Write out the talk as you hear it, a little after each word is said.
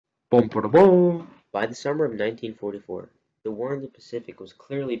Boom, boom, boom. By the summer of 1944, the war in the Pacific was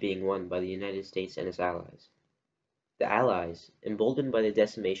clearly being won by the United States and its allies. The Allies, emboldened by the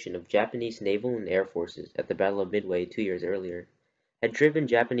decimation of Japanese naval and air forces at the Battle of Midway 2 years earlier, had driven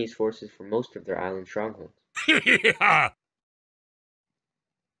Japanese forces from most of their island strongholds.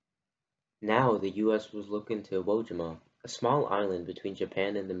 Now the U.S. was looking to Iwo Jima, a small island between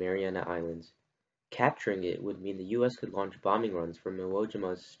Japan and the Mariana Islands. Capturing it would mean the U.S. could launch bombing runs from Iwo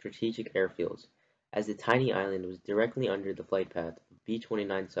Jima's strategic airfields, as the tiny island was directly under the flight path of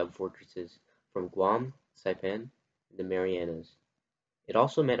B-29 sub-fortresses from Guam, Saipan, and the Marianas. It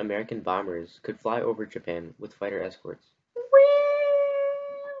also meant American bombers could fly over Japan with fighter escorts.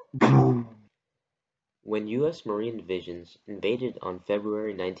 When U.S. Marine divisions invaded on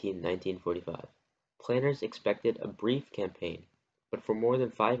February 19, 1945, planners expected a brief campaign, but for more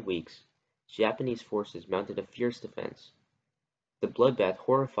than 5 weeks, Japanese forces mounted a fierce defense. The bloodbath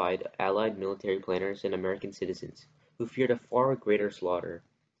horrified Allied military planners and American citizens, who feared a far greater slaughter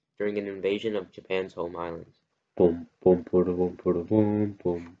during an invasion of Japan's home islands. Boom, boom, boom, boom, boom, boom,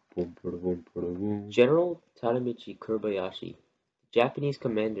 boom, boom, boom, boom. General Tadamichi Kobayashi, the Japanese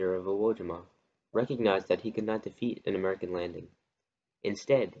commander of Iwo Jima, recognized that he could not defeat an American landing.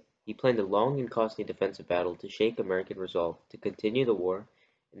 Instead, he planned a long and costly defensive battle to shake American resolve to continue the war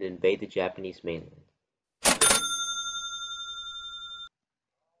and invade the Japanese mainland.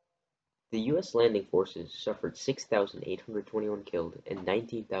 The U.S. landing forces suffered 6,821 killed and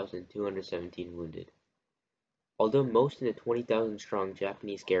 19,217 wounded. Although most of the 20,000-strong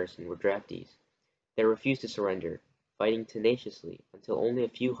Japanese garrison were draftees, they refused to surrender, fighting tenaciously until only a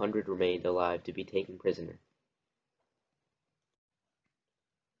few hundred remained alive to be taken prisoner.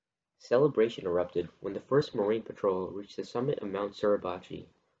 Celebration erupted when the first Marine patrol reached the summit of Mount Suribachi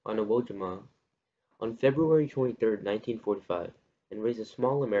on Iwo Jima on February 23, 1945, and raised a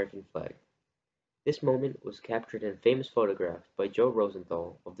small American flag. This moment was captured in a famous photograph by Joe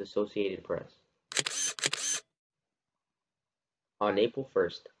Rosenthal of the Associated Press. On April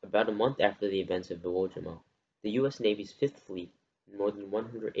 1st, about a month after the events of Iwo Jima, the U.S. Navy's Fifth Fleet and more than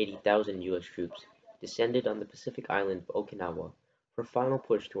 180,000 U.S. troops descended on the Pacific island of Okinawa for a final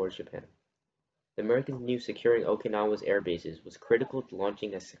push towards Japan. The Americans knew securing Okinawa's air bases was critical to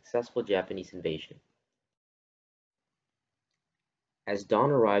launching a successful Japanese invasion. As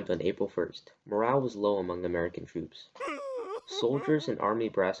dawn arrived on April 1st, morale was low among American troops. Soldiers and army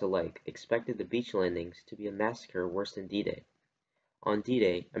brass alike expected the beach landings to be a massacre worse than D-Day. On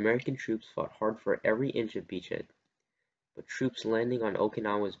D-Day, American troops fought hard for every inch of beachhead, but troops landing on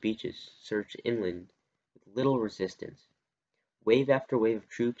Okinawa's beaches surged inland with little resistance. Wave after wave of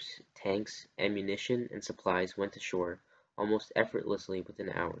troops, tanks, ammunition, and supplies went ashore almost effortlessly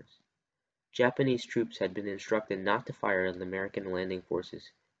within hours. Japanese troops had been instructed not to fire on the American landing forces,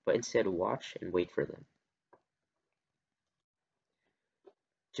 but instead watch and wait for them.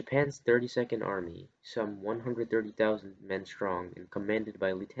 Japan's 32nd Army, some 130,000 men strong and commanded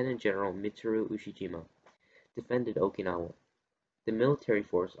by Lieutenant General Mitsuru Ushijima, defended Okinawa. The military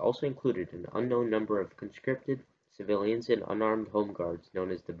force also included an unknown number of conscripted civilians and unarmed home guards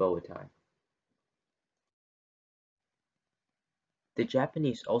known as the Boitai. The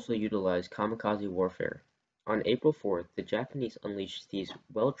Japanese also utilized kamikaze warfare. On April 4th, the Japanese unleashed these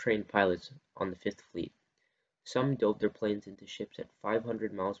well-trained pilots on the Fifth Fleet. Some dove their planes into ships at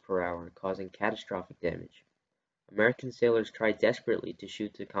 500 miles per hour, causing catastrophic damage. American sailors tried desperately to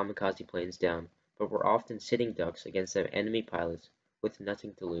shoot the kamikaze planes down, but were often sitting ducks against the enemy pilots with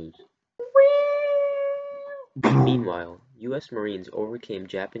nothing to lose. Meanwhile, U.S. Marines overcame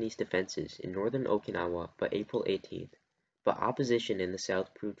Japanese defenses in northern Okinawa by April 18th, but opposition in the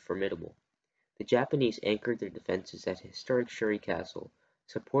south proved formidable. The Japanese anchored their defenses at historic Shuri Castle,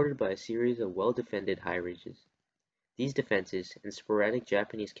 supported by a series of well-defended high ridges. These defenses and sporadic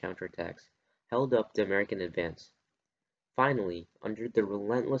Japanese counterattacks held up the American advance. Finally, under the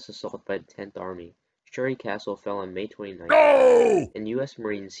relentless assault by the 10th Army, Shuri Castle fell on May 29th, and U.S.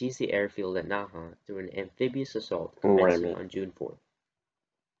 Marines seized the airfield at Naha through an amphibious assault commencing on June 4th.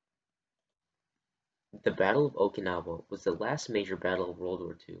 The Battle of Okinawa was the last major battle of World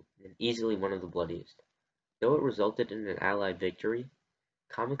War II, and easily one of the bloodiest. Though it resulted in an Allied victory,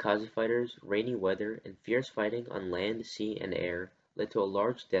 kamikaze fighters, rainy weather, and fierce fighting on land, sea, and air led to a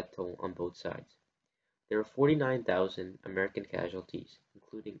large death toll on both sides. There were 49,000 American casualties,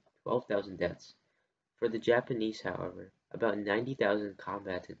 including 12,000 deaths. For the Japanese, however, about 90,000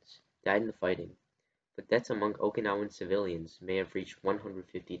 combatants died in the fighting, but deaths among Okinawan civilians may have reached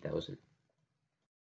 150,000.